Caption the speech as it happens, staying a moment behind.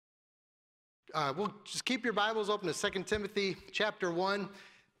We'll just keep your Bibles open to 2 Timothy chapter 1.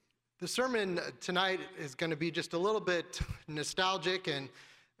 The sermon tonight is going to be just a little bit nostalgic, and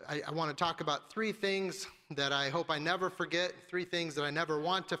I want to talk about three things that I hope I never forget, three things that I never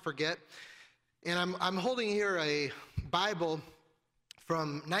want to forget. And I'm holding here a Bible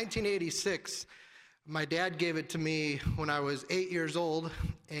from 1986. My dad gave it to me when I was 8 years old,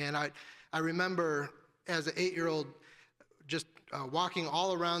 and I remember as an 8-year-old just walking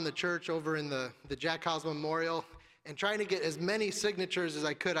all around the church over in the Jack Howes Memorial and trying to get as many signatures as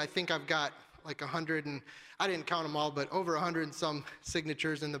I could. I think I've got like 100, and I didn't count them all, but over 100 and some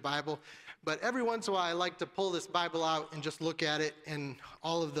signatures in the Bible. But every once in a while, I like to pull this Bible out and just look at it, and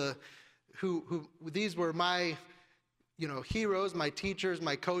all of the these were my heroes, my teachers,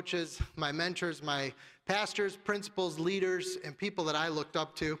 my coaches, my mentors, my pastors, principals, leaders, and people that I looked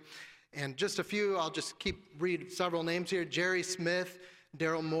up to. And just a few, I'll just read several names here. Jerry Smith,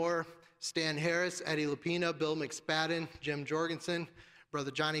 Daryl Moore, Stan Harris, Eddie Lapina, Bill McSpadden, Jim Jorgensen,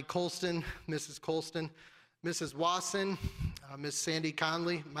 Brother Johnny Colston, Mrs. Colston, Mrs. Wasson, Miss Sandy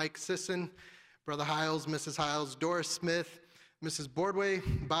Conley, Mike Sisson, Brother Hiles, Mrs. Hiles, Doris Smith, Mrs. Boardway,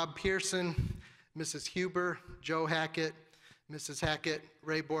 Bob Pearson, Mrs. Huber, Joe Hackett, Mrs. Hackett,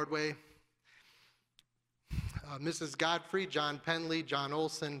 Ray Boardway, Mrs. Godfrey, John Penley, John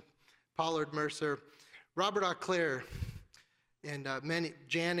Olson, Pollard Mercer, Robert Auclair, and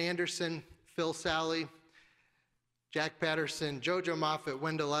Jan Anderson, Phil Sally, Jack Patterson, Jojo Moffett,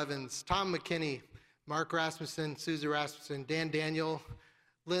 Wendell Evans, Tom McKinney, Mark Rasmussen, Susie Rasmussen, Dan Daniel,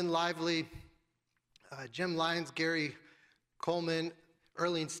 Lynn Lively, Jim Lyons, Gary Coleman,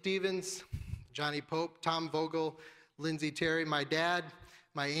 Erlene Stevens, Johnny Pope, Tom Vogel, Lindsay Terry, my dad,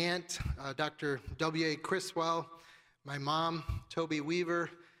 my aunt, Dr. W.A. Criswell, my mom, Toby Weaver,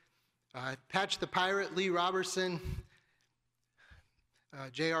 Patch the Pirate, Lee Robertson,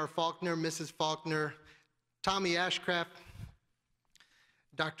 J.R. Faulkner, Mrs. Faulkner, Tommy Ashcraft,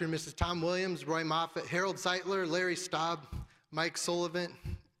 Dr. and Mrs. Tom Williams, Roy Moffett, Harold Seitler, Larry Staub, Mike Sullivan,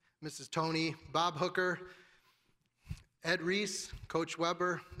 Mrs. Tony, Bob Hooker, Ed Reese, Coach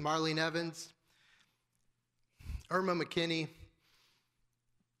Weber, Marlene Evans, Irma McKinney,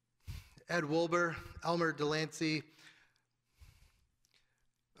 Ed Wilbur, Elmer Delancey,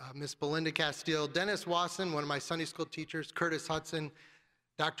 Miss Belinda Castile, Dennis Wasson, one of my Sunday school teachers, Curtis Hudson,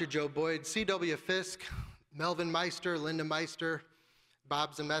 Dr. Joe Boyd, C.W. Fisk, Melvin Meister, Linda Meister,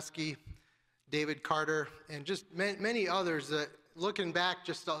 Bob Zemeski, David Carter, and just many others that, looking back,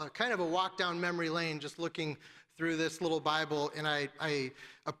 just kind of a walk down memory lane, just looking through this little Bible, and I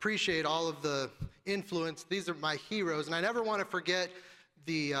appreciate all of the influence. These are my heroes, and I never want to forget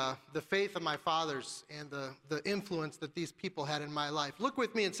the faith of my fathers and the influence that these people had in my life. Look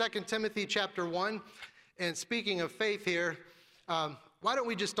with me in 2 Timothy chapter 1, and speaking of faith here, why don't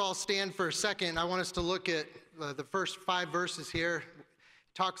we just all stand for a second? I want us to look at the first 5 verses here. It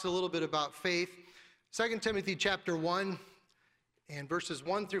talks a little bit about faith. 2 Timothy chapter 1 and verses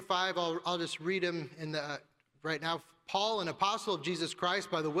 1 through 5, I'll just read them right now. Paul, an apostle of Jesus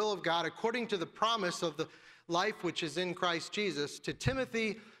Christ by the will of God, according to the promise of the life which is in Christ Jesus, to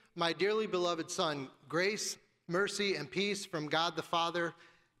Timothy, my dearly beloved son, grace, mercy, and peace from God the Father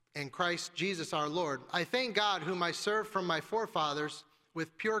and Christ Jesus our Lord. I thank God, whom I serve from my forefathers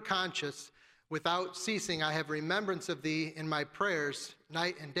with pure conscience. Without ceasing, I have remembrance of thee in my prayers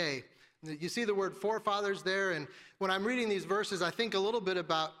night and day. You see the word forefathers there, and when I'm reading these verses, I think a little bit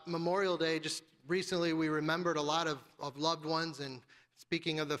about Memorial Day. Just recently, we remembered a lot of loved ones, and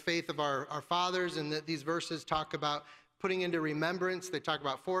speaking of the faith of our fathers, and that these verses talk about putting into remembrance. They talk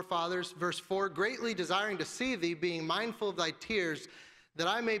about forefathers. Verse 4, greatly desiring to see thee, being mindful of thy tears, that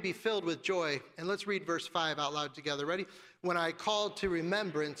I may be filled with joy. And let's read verse 5 out loud together. Ready? When I called to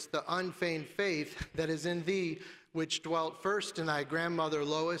remembrance the unfeigned faith that is in thee, which dwelt first in thy grandmother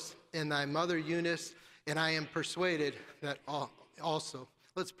Lois and thy mother Eunice, and I am persuaded that also.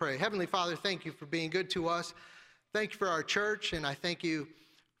 Let's pray. Heavenly Father, thank you for being good to us. Thank you for our church, and I thank you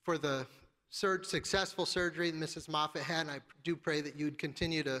for the successful surgery that Mrs. Moffett had, and I do pray that you'd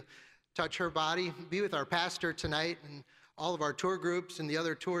continue to touch her body. Be with our pastor tonight and all of our tour groups and the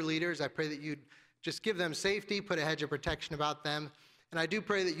other tour leaders. I pray that you'd just give them safety, put a hedge of protection about them. And I do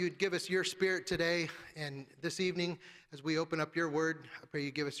pray that you'd give us your spirit today and this evening as we open up your word. I pray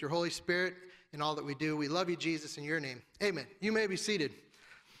you give us your Holy Spirit in all that we do. We love you, Jesus, in your name. Amen. You may be seated.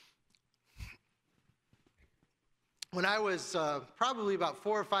 When I was probably about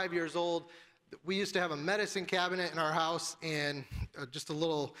 4 or 5 years old, we used to have a medicine cabinet in our house, and just a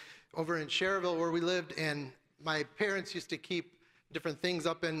little over in Cherville where we lived, and my parents used to keep different things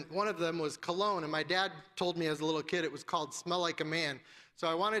up, and one of them was cologne, and my dad told me as a little kid it was called Smell Like a Man. So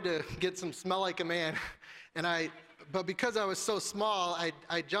I wanted to get some Smell Like a Man, but because I was so small,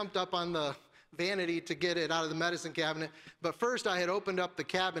 I jumped up on the vanity to get it out of the medicine cabinet. But first I had opened up the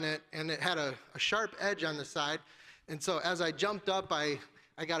cabinet, and it had a sharp edge on the side. And so as I jumped up, I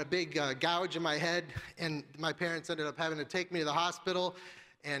got a big gouge in my head, and my parents ended up having to take me to the hospital,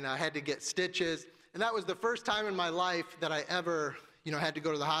 and I had to get stitches. And that was the first time in my life that I ever, had to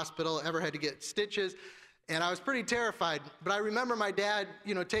go to the hospital, ever had to get stitches. And I was pretty terrified. But I remember my dad,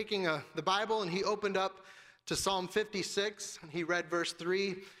 taking the Bible, and he opened up to Psalm 56, and he read verse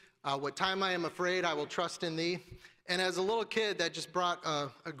 3, what time I am afraid, I will trust in thee. And as a little kid, that just brought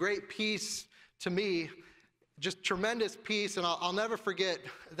a great peace to me, just tremendous peace. And I'll never forget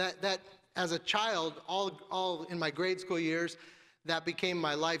that as a child, all in my grade school years, that became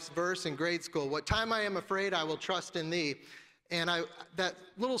my life's verse in grade school. What time I am afraid, I will trust in thee. And that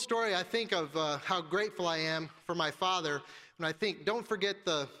little story, I think of how grateful I am for my father. And I think, don't forget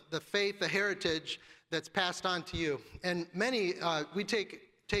the faith, the heritage that's passed on to you. And many, we take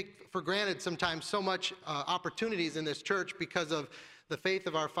for granted sometimes so much opportunities in this church because of the faith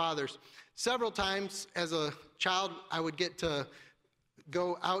of our fathers. Several times as a child, I would get to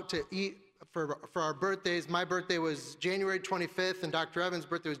go out to eat for our birthdays. My birthday was January 25th, and Dr. Evans'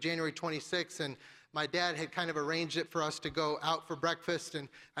 birthday was January 26th, and my dad had kind of arranged it for us to go out for breakfast, and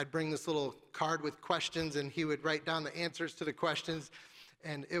I'd bring this little card with questions, and he would write down the answers to the questions.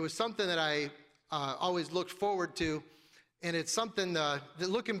 And it was something that I always looked forward to. And it's something that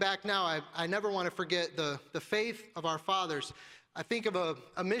looking back now, I never want to forget the faith of our fathers. I think of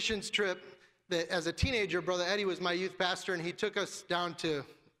a missions trip that as a teenager, Brother Eddie was my youth pastor, and he took us down to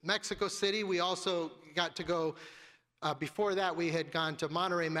Mexico City. We also got to go, before that, we had gone to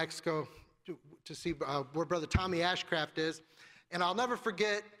Monterrey, Mexico, to see where Brother Tommy Ashcraft is. And I'll never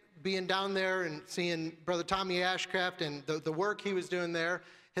forget being down there and seeing Brother Tommy Ashcraft and the work he was doing there.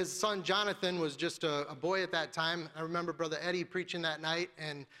 His son Jonathan was just a boy at that time. I remember Brother Eddie preaching that night,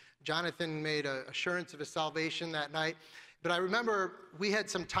 and Jonathan made assurance of his salvation that night. But I remember we had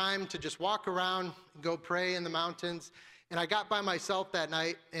some time to just walk around and go pray in the mountains. And I got by myself that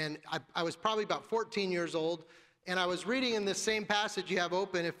night, and I was probably about 14 years old. And I was reading in this same passage you have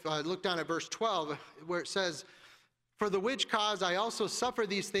open, if I look down at verse 12, where it says, "For the which cause I also suffer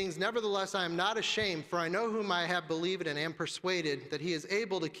these things, nevertheless I am not ashamed, for I know whom I have believed and am persuaded, that he is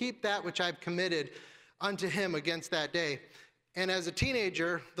able to keep that which I have committed unto him against that day." And as a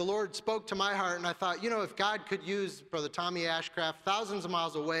teenager, the Lord spoke to my heart, and I thought, if God could use Brother Tommy Ashcraft thousands of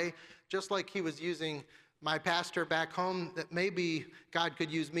miles away, just like he was using my pastor back home, that maybe God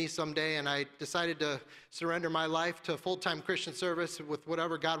could use me someday. And I decided to surrender my life to full-time Christian service with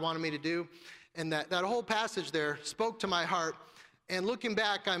whatever God wanted me to do. And that whole passage there spoke to my heart. And looking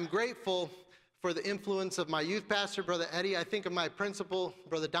back, I'm grateful for the influence of my youth pastor, Brother Eddie. I think of my principal,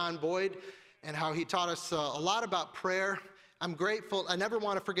 Brother Don Boyd, and how he taught us a lot about prayer. I'm grateful. I never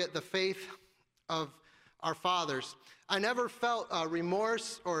want to forget the faith of our fathers. I never felt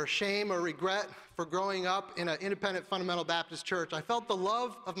remorse or shame or regret for growing up in an independent fundamental Baptist church. I felt the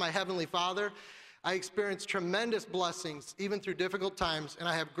love of my Heavenly Father. I experienced tremendous blessings, even through difficult times, and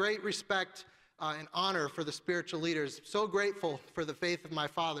I have great respect and honor for the spiritual leaders. So grateful for the faith of my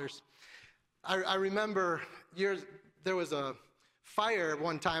fathers. I remember there was a fire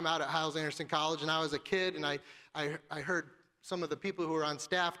one time out at Hyles-Anderson College, and I was a kid, and I heard some of the people who were on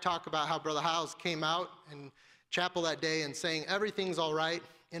staff talk about how Brother Hyles came out in chapel that day and saying, "Everything's all right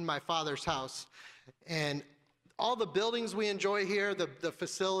in my Father's house." And all the buildings we enjoy here, the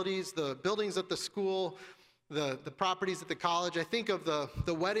facilities, the buildings at the school, the properties at the college, I think of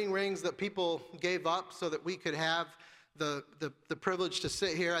the wedding rings that people gave up so that we could have the privilege to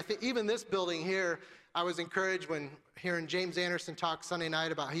sit here. I think even this building here, I was encouraged when hearing James Anderson talk Sunday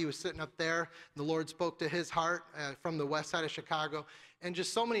night about how he was sitting up there. The Lord spoke to his heart from the west side of Chicago. And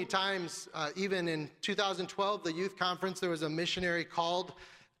just so many times, even in 2012, the youth conference, there was a missionary called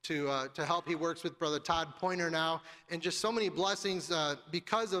to help. He works with Brother Todd Pointer now. And just so many blessings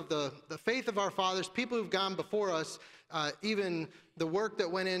because of the faith of our fathers, people who've gone before us, even the work that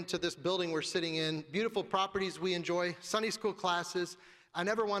went into this building we're sitting in, beautiful properties we enjoy, Sunday school classes. I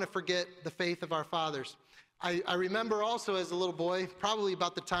never want to forget the faith of our fathers. I remember also as a little boy, probably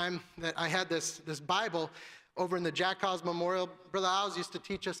about the time that I had this Bible over in the Jack Hyles Memorial, Brother Hyles used to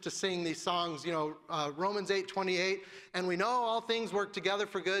teach us to sing these songs, Romans 8:28, and we know all things work together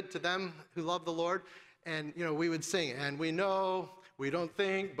for good to them who love the Lord. And, we would sing, and we know, we don't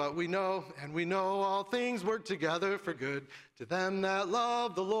think, but we know, and we know all things work together for good to them that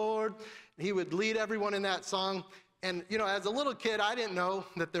love the Lord. He would lead everyone in that song. And, as a little kid, I didn't know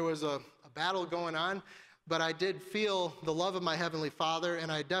that there was a battle going on. but I did feel the love of my Heavenly Father, and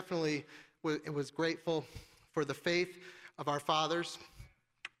I definitely was grateful for the faith of our fathers.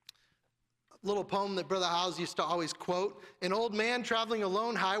 A little poem that Brother Howes used to always quote: "An old man traveling a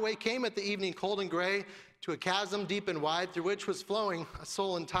lone highway came at the evening cold and gray to a chasm deep and wide through which was flowing a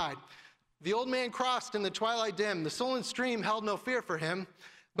sullen tide. The old man crossed in the twilight dim. The sullen stream held no fear for him,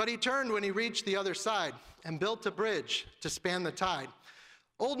 but he turned when he reached the other side and built a bridge to span the tide.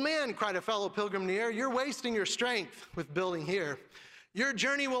 'Old man,' cried a fellow pilgrim near, 'you're wasting your strength with building here. Your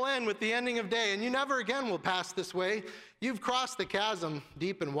journey will end with the ending of day, and you never again will pass this way. You've crossed the chasm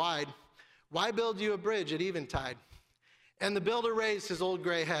deep and wide. Why build you a bridge at eventide?' And the builder raised his old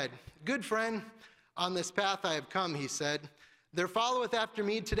gray head. 'Good friend, on this path I have come,' he said. 'There followeth after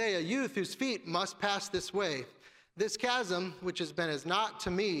me today a youth whose feet must pass this way. This chasm, which has been as naught to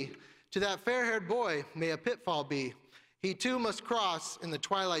me, to that fair-haired boy may a pitfall be. He too must cross in the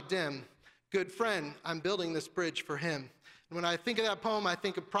twilight dim. Good friend, I'm building this bridge for him.'" And when I think of that poem, I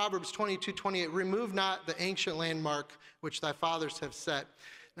think of Proverbs 22:28, "Remove not the ancient landmark which thy fathers have set."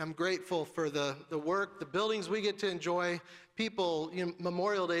 And I'm grateful for the work, the buildings we get to enjoy. People,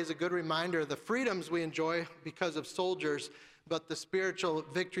 Memorial Day is a good reminder of the freedoms we enjoy because of soldiers, but the spiritual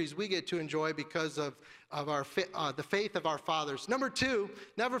victories we get to enjoy because of the faith of our fathers. Number two,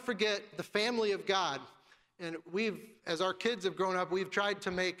 never forget the family of God. And as our kids have grown up, we've tried to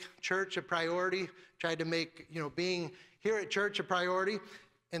make church a priority, tried to make, being here at church a priority.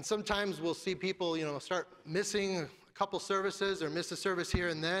 And sometimes we'll see people, start missing a couple services or miss a service here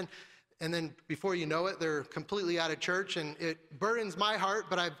and then. And then before you know it, they're completely out of church. And it burdens my heart,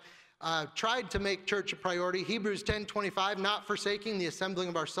 but I've tried to make church a priority. Hebrews 10:25, "Not forsaking the assembling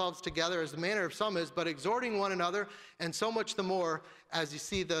of ourselves together as the manner of some is, but exhorting one another, and so much the more as you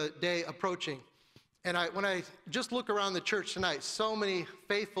see the day approaching." And when I just look around the church tonight, so many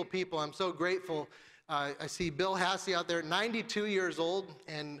faithful people. I'm so grateful. I see Bill Hassey out there, 92 years old,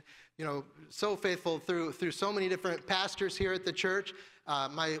 and so faithful through so many different pastors here at the church.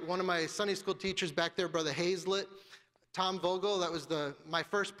 One of my Sunday school teachers back there, Brother Hazlett, Tom Vogel, that was my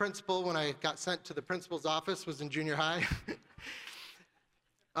first principal when I got sent to the principal's office, was in junior high.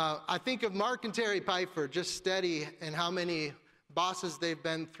 I think of Mark and Terry Pfeiffer, just steady, and how many bosses they've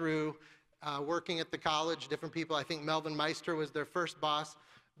been through working at the college, different people. I think Melvin Meister was their first boss.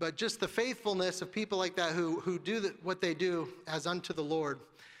 But just the faithfulness of people like that who do what they do as unto the Lord.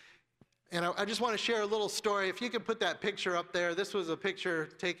 And I just want to share a little story. If you could put that picture up there. This was a picture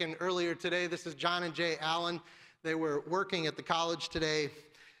taken earlier today. This is John and Jay Allen. They were working at the college today,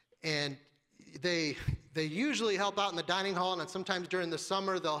 and they usually help out in the dining hall, and sometimes during the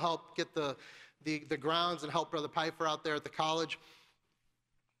summer they'll help get the grounds and help Brother Pfeiffer out there at the college.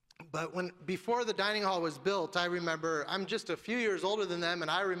 But before the dining hall was built, I remember, I'm just a few years older than them, and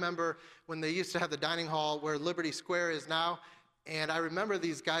I remember when they used to have the dining hall where Liberty Square is now. And I remember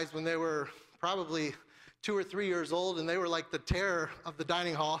these guys when they were probably 2 or 3 years old, and they were like the terror of the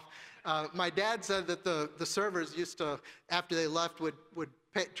dining hall. My dad said that the servers used to, after they left, would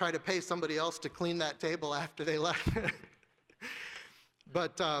try to pay somebody else to clean that table after they left.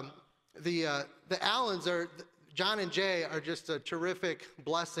 But the Allens John and Jay are just a terrific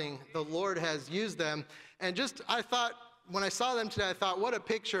blessing. The Lord has used them. And I thought, when I saw them today, I thought, what a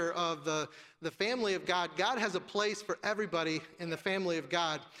picture of the family of God. God has a place for everybody in the family of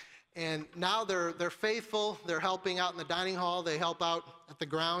God. And now they're faithful. They're helping out in the dining hall. They help out at the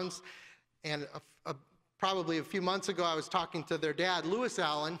grounds. And probably a few months ago, I was talking to their dad, Lewis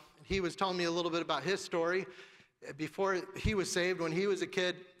Allen. He was telling me a little bit about his story. Before he was saved, when he was a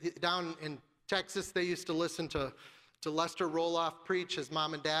kid down in Texas, they used to listen to Lester Roloff preach. His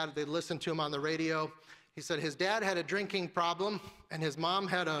mom and dad, they'd listen to him on the radio. He said his dad had a drinking problem, and his mom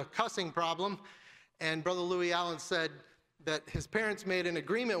had a cussing problem. And Brother Louis Allen said that his parents made an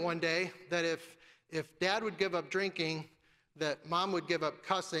agreement one day that if dad would give up drinking, that mom would give up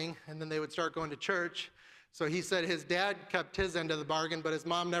cussing, and then they would start going to church. So he said his dad kept his end of the bargain, but his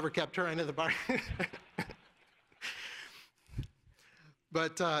mom never kept her end of the bargain.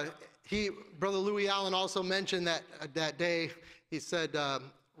 But Brother Louis Allen also mentioned that day, he said,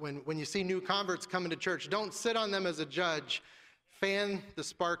 when you see new converts coming to church, don't sit on them as a judge, fan the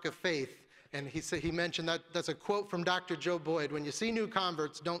spark of faith. And he mentioned that's a quote from Dr. Joe Boyd. When you see new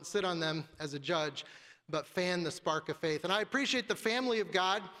converts, don't sit on them as a judge, but fan the spark of faith. And I appreciate the family of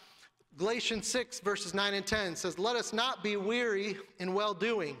God. Galatians 6, verses 9 and 10 says, "Let us not be weary in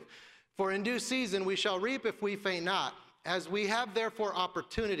well-doing, for in due season we shall reap if we faint not. As we have therefore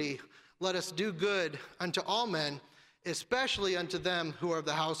opportunity, let us do good unto all men, especially unto them who are of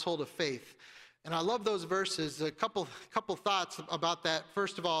the household of faith." And I love those verses. A couple thoughts about that.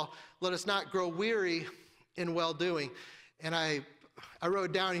 First of all, let us not grow weary in well-doing. And I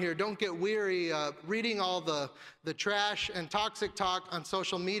wrote down here, don't get weary reading all the trash and toxic talk on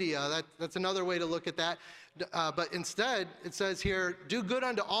social media. That's another way to look at that. But instead, it says here, do good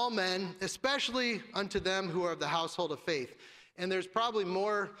unto all men, especially unto them who are of the household of faith. And there's probably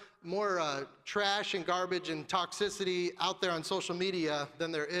more trash and garbage and toxicity out there on social media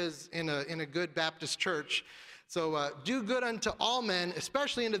than there is in a good Baptist church. So do good unto all men,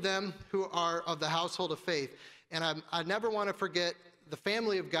 especially unto them who are of the household of faith. And I never want to forget the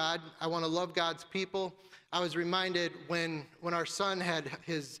family of God. I want to love God's people. I was reminded when our son had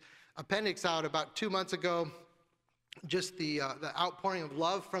his appendix out about 2 months ago, just the outpouring of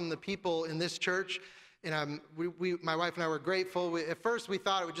love from the people in this church. And my wife and I were grateful. At first, we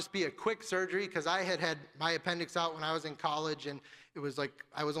thought it would just be a quick surgery because I had my appendix out when I was in college, and it was like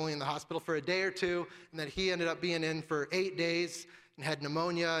I was only in the hospital for a day or two, and then he ended up being in for 8 days and had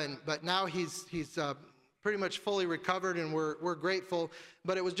pneumonia. But now he's pretty much fully recovered, and we're grateful.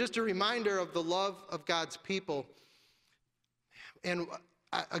 But it was just a reminder of the love of God's people. And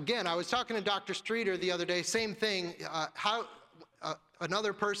again, I was talking to Dr. Streeter the other day, same thing.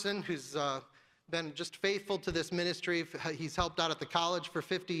 Another person who's been just faithful to this ministry. He's helped out at the college for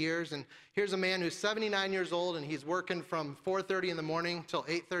 50 years. And here's a man who's 79 years old, and he's working from 4:30 in the morning till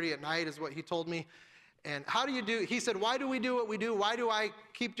 8:30 at night is what he told me. And how do you do? He said, why do we do what we do? Why do I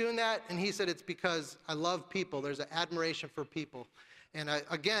keep doing that? And he said, it's because I love people. There's an admiration for people. And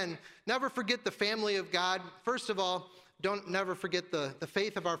again, never forget the family of God. First of all, never forget the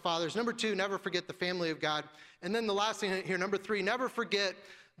faith of our fathers. Number 2, never forget the family of God. And then the last thing here, number 3, never forget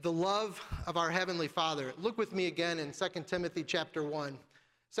the love of our Heavenly Father. Look with me again in 2 Timothy chapter 1.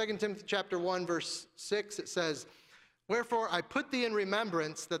 2 Timothy chapter 1, verse 6, it says, wherefore I put thee in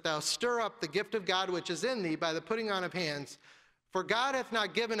remembrance that thou stir up the gift of God which is in thee by the putting on of hands. For God hath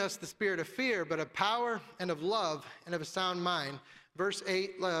not given us the spirit of fear, but of power and of love and of a sound mind. Verse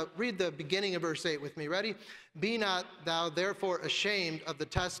 8, read the beginning of verse 8 with me. Ready? Be not thou therefore ashamed of the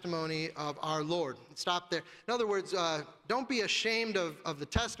testimony of our Lord. Stop there. In other words, don't be ashamed of the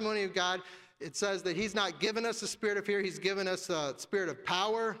testimony of God. It says that he's not given us a spirit of fear. He's given us a spirit of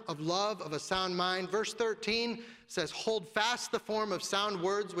power, of love, of a sound mind. Verse 13 says, hold fast the form of sound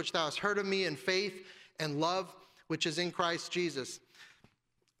words which thou hast heard of me in faith and love, which is in Christ Jesus.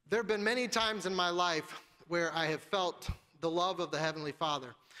 There have been many times in my life where I have felt the love of the Heavenly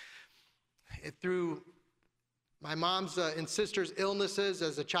Father. Through my mom's and sister's illnesses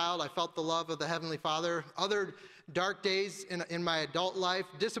as a child, I felt the love of the Heavenly Father. Other dark days in my adult life,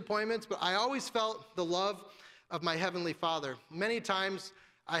 disappointments, but I always felt the love of my Heavenly Father. Many times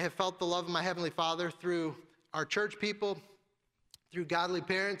I have felt the love of my Heavenly Father through our church people, through godly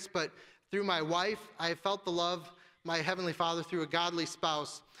parents, but through my wife, I have felt the love of my Heavenly Father through a godly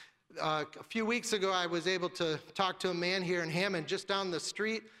spouse. A few weeks ago, I was able to talk to a man here in Hammond, just down the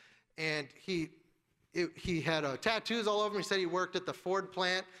street, and he had tattoos all over him. He said he worked at the Ford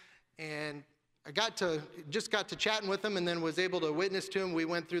plant, and I just got to chatting with him, and then was able to witness to him. We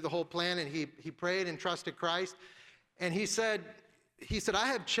went through the whole plan, and he prayed and trusted Christ. And he said, I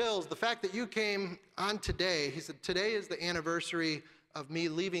have chills. The fact that you came on today, he said, today is the anniversary of me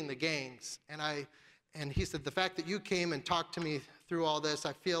leaving the gangs. And he said, the fact that you came and talked to me through all this,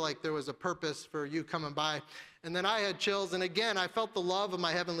 I feel like there was a purpose for you coming by. And then I had chills, and again, I felt the love of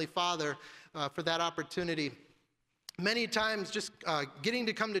my Heavenly Father for that opportunity. Many times, just getting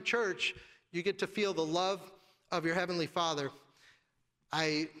to come to church, you get to feel the love of your Heavenly Father.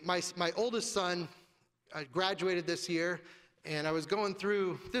 My oldest son graduated this year, and I was going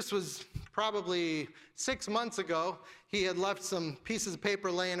through, this was probably 6 months ago. He had left some pieces of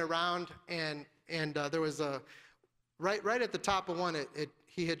paper laying around, and there was a, right at the top of one,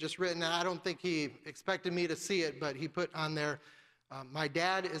 he had just written, and I don't think he expected me to see it, but he put on there, my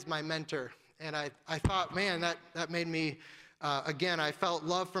dad is my mentor. And I thought, man, that made me, again, I felt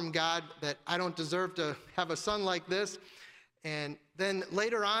love from God that I don't deserve to have a son like this. And then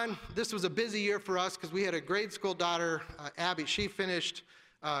later on, this was a busy year for us because we had a grade school daughter, Abby. She finished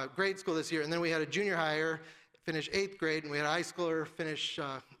grade school this year. And then we had a junior higher finish 8th grade, and we had a high schooler finish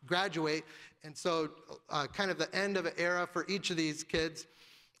graduate. And so kind of the end of an era for each of these kids.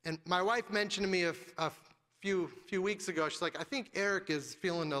 And my wife mentioned to me a few weeks ago, she's like, I think Eric is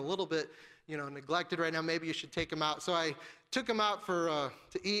feeling a little bit neglected right now. Maybe you should take him out. So I took him out to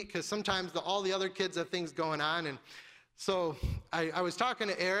eat because sometimes all the other kids have things going on. And so I was talking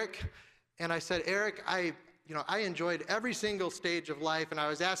to Eric, and I said, Eric, I enjoyed every single stage of life, and I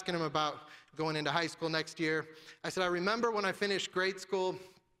was asking him about going into high school next year. I said, I remember when I finished grade school,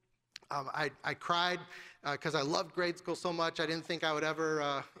 I cried because I loved grade school so much. I didn't think I would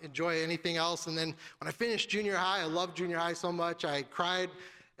ever enjoy anything else. And then when I finished junior high, I loved junior high so much. I cried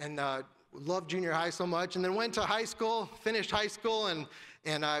and loved junior high so much. And then went to high school, finished high school,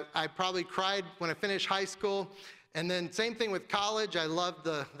 and I probably cried when I finished high school. And then same thing with college. I loved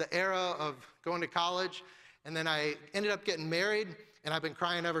the era of going to college. And then I ended up getting married, and I've been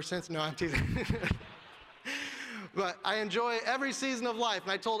crying ever since. No, I'm teasing. But I enjoy every season of life.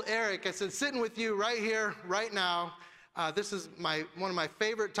 And I told Eric, I said, sitting with you right here, right now, this is one of my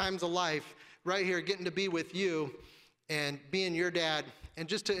favorite times of life, right here, getting to be with you and being your dad, and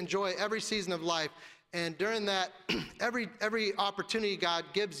just to enjoy every season of life. And during that, every opportunity God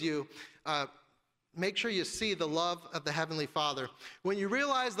gives you, make sure you see the love of the Heavenly Father. When you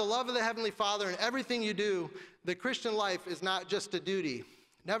realize the love of the Heavenly Father in everything you do, the Christian life is not just a duty.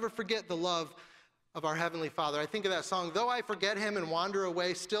 Never forget the love of our Heavenly Father. I think of that song, though I forget him and wander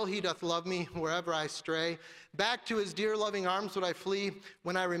away, still he doth love me wherever I stray. Back to his dear loving arms would I flee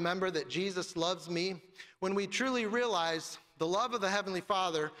when I remember that Jesus loves me. When we truly realize the love of the Heavenly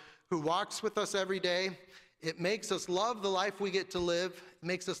Father who walks with us every day, it makes us love the life we get to live, it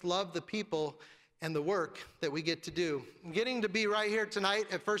makes us love the people and the work that we get to do. Getting to be right here tonight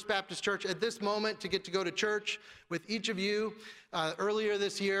at First Baptist Church at this moment, to get to go to church with each of you earlier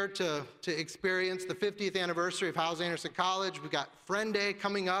this year to experience the 50th anniversary of Howes-Anderson College. We've got Friend Day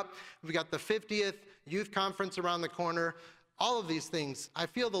coming up. We've got the 50th Youth Conference around the corner. All of these things, I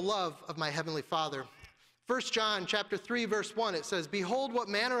feel the love of my Heavenly Father. 1 John chapter 3, verse 1, it says, "Behold what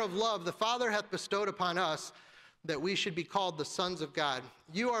manner of love the Father hath bestowed upon us, that we should be called the sons of God."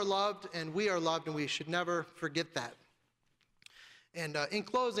 You are loved and we are loved, and we should never forget that. And in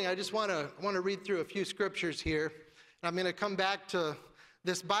closing, I just want to read through a few scriptures here. I'm going to come back to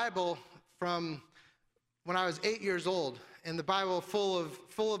this Bible from when I was 8 years old, and the Bible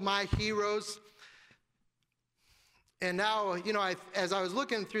full of my heroes. And now, as I was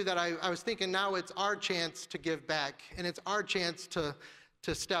looking through that, I was thinking now it's our chance to give back, and it's our chance to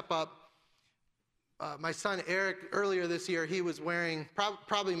step up. My son Eric, earlier this year, he was wearing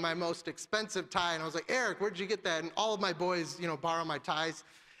probably my most expensive tie, and I was like, "Eric, where'd you get that?" And all of my boys, borrow my ties,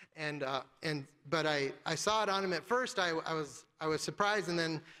 but I saw it on him at first. I was surprised,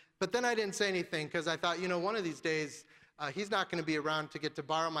 but then I didn't say anything because I thought, one of these days he's not going to be around to get to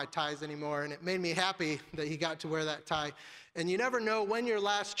borrow my ties anymore, and it made me happy that he got to wear that tie. And you never know when your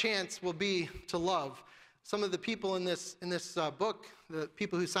last chance will be to love. Some of the people in this book, the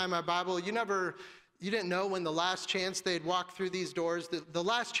people who signed my Bible, you didn't know when the last chance they'd walk through these doors, the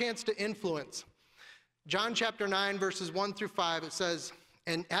last chance to influence. John chapter 9, verses 1 through 5, it says,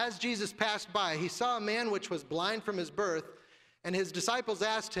 "And as Jesus passed by, he saw a man which was blind from his birth, and his disciples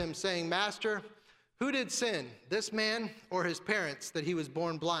asked him, saying, Master, who did sin, this man or his parents, that he was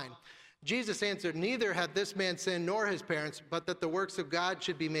born blind? Jesus answered, Neither had this man sinned nor his parents, but that the works of God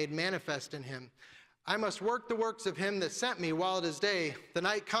should be made manifest in him. I must work the works of him that sent me while it is day. The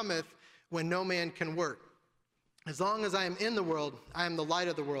night cometh when no man can work. As long as I am in the world, I am the light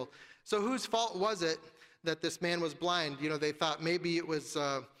of the world." So whose fault was it that this man was blind? They thought maybe it was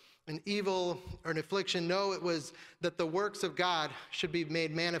an evil or an affliction. No, it was that the works of God should be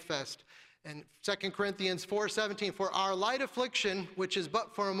made manifest. And 2 Corinthians 4:17, "For our light affliction, which is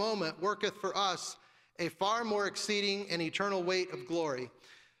but for a moment, worketh for us a far more exceeding and eternal weight of glory.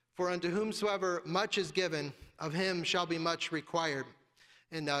 For unto whomsoever much is given, of him shall be much required."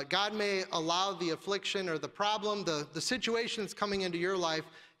 And God may allow the affliction or the problem, the situations coming into your life,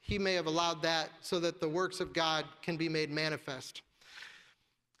 he may have allowed that so that the works of God can be made manifest.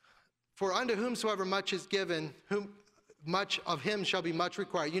 "For unto whomsoever much is given, much of him shall be much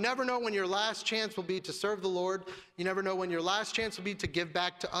required." You never know when your last chance will be to serve the Lord. You never know when your last chance will be to give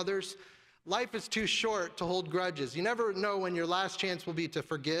back to others. Life is too short to hold grudges. You never know when your last chance will be to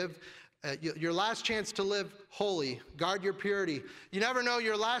forgive. Your last chance to live holy, guard your purity. You never know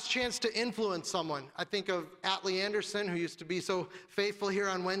your last chance to influence someone. I think of Atlee Anderson, who used to be so faithful here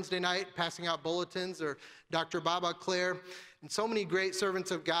on Wednesday night, passing out bulletins, or Dr. Baba Claire, and so many great servants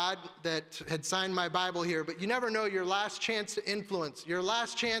of God that had signed my Bible here. But you never know your last chance to influence, your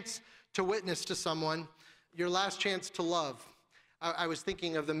last chance to witness to someone, your last chance to love. I was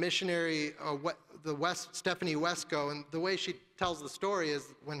thinking of the missionary, Stephanie Wesco, and the way she tells the story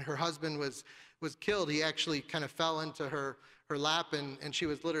is when her husband was killed, he actually kind of fell into her lap, and she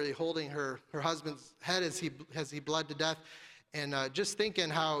was literally holding her husband's head as he bled to death. And just thinking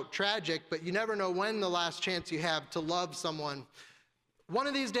how tragic, but you never know when the last chance you have to love someone. One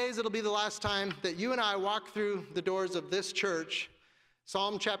of these days, it'll be the last time that you and I walk through the doors of this church.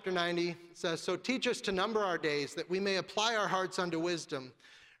 Psalm chapter 90 says, "So teach us to number our days, that we may apply our hearts unto wisdom.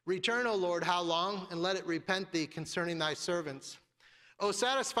 Return, O Lord, how long? And let it repent thee concerning thy servants. O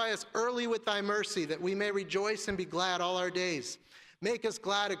satisfy us early with thy mercy, that we may rejoice and be glad all our days. Make us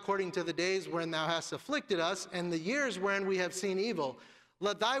glad according to the days wherein thou hast afflicted us, and the years wherein we have seen evil.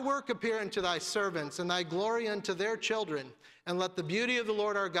 Let thy work appear unto thy servants, and thy glory unto their children. And let the beauty of the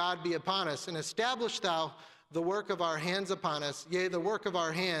Lord our God be upon us, and establish thou the work of our hands upon us. Yea, the work of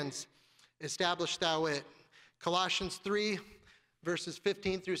our hands, establish thou it. Colossians 3, verses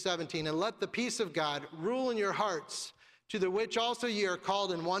 15 through 17. And let the peace of God rule in your hearts, to the which also ye are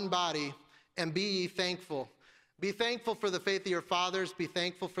called in one body, and be ye thankful. Be thankful for the faith of your fathers. Be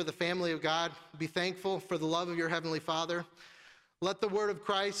thankful for the family of God. Be thankful for the love of your heavenly Father. Let the word of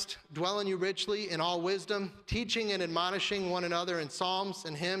Christ dwell in you richly in all wisdom, teaching and admonishing one another in psalms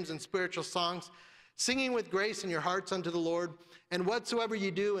and hymns and spiritual songs, singing with grace in your hearts unto the Lord. And whatsoever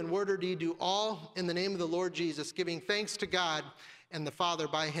you do in word or deed, do all in the name of the Lord Jesus, giving thanks to God and the Father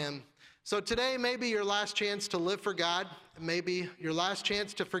by him. So today may be your last chance to live for God. Maybe your last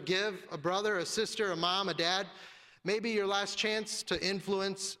chance to forgive a brother, a sister, a mom, a dad. Maybe your last chance to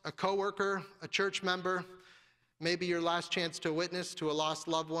influence a coworker, a church member. Maybe your last chance to witness to a lost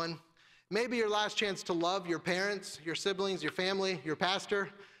loved one. Maybe your last chance to love your parents, your siblings, your family, your pastor,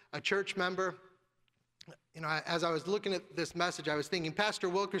 a church member. You know, as I was looking at this message, I was thinking Pastor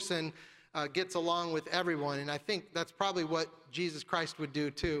Wilkerson gets along with everyone, and I think that's probably what Jesus Christ would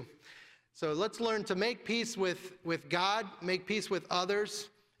do too. So let's learn to make peace with God, make peace with others,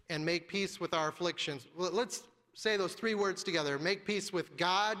 and make peace with our afflictions. Well, let's say those three words together. Make peace with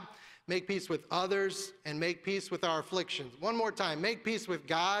God, make peace with others, and make peace with our afflictions. One more time. Make peace with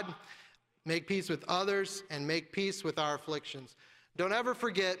God, make peace with others, and make peace with our afflictions. Don't ever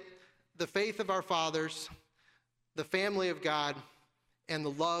forget the faith of our fathers, the family of God, and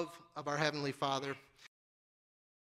the love of our Heavenly Father.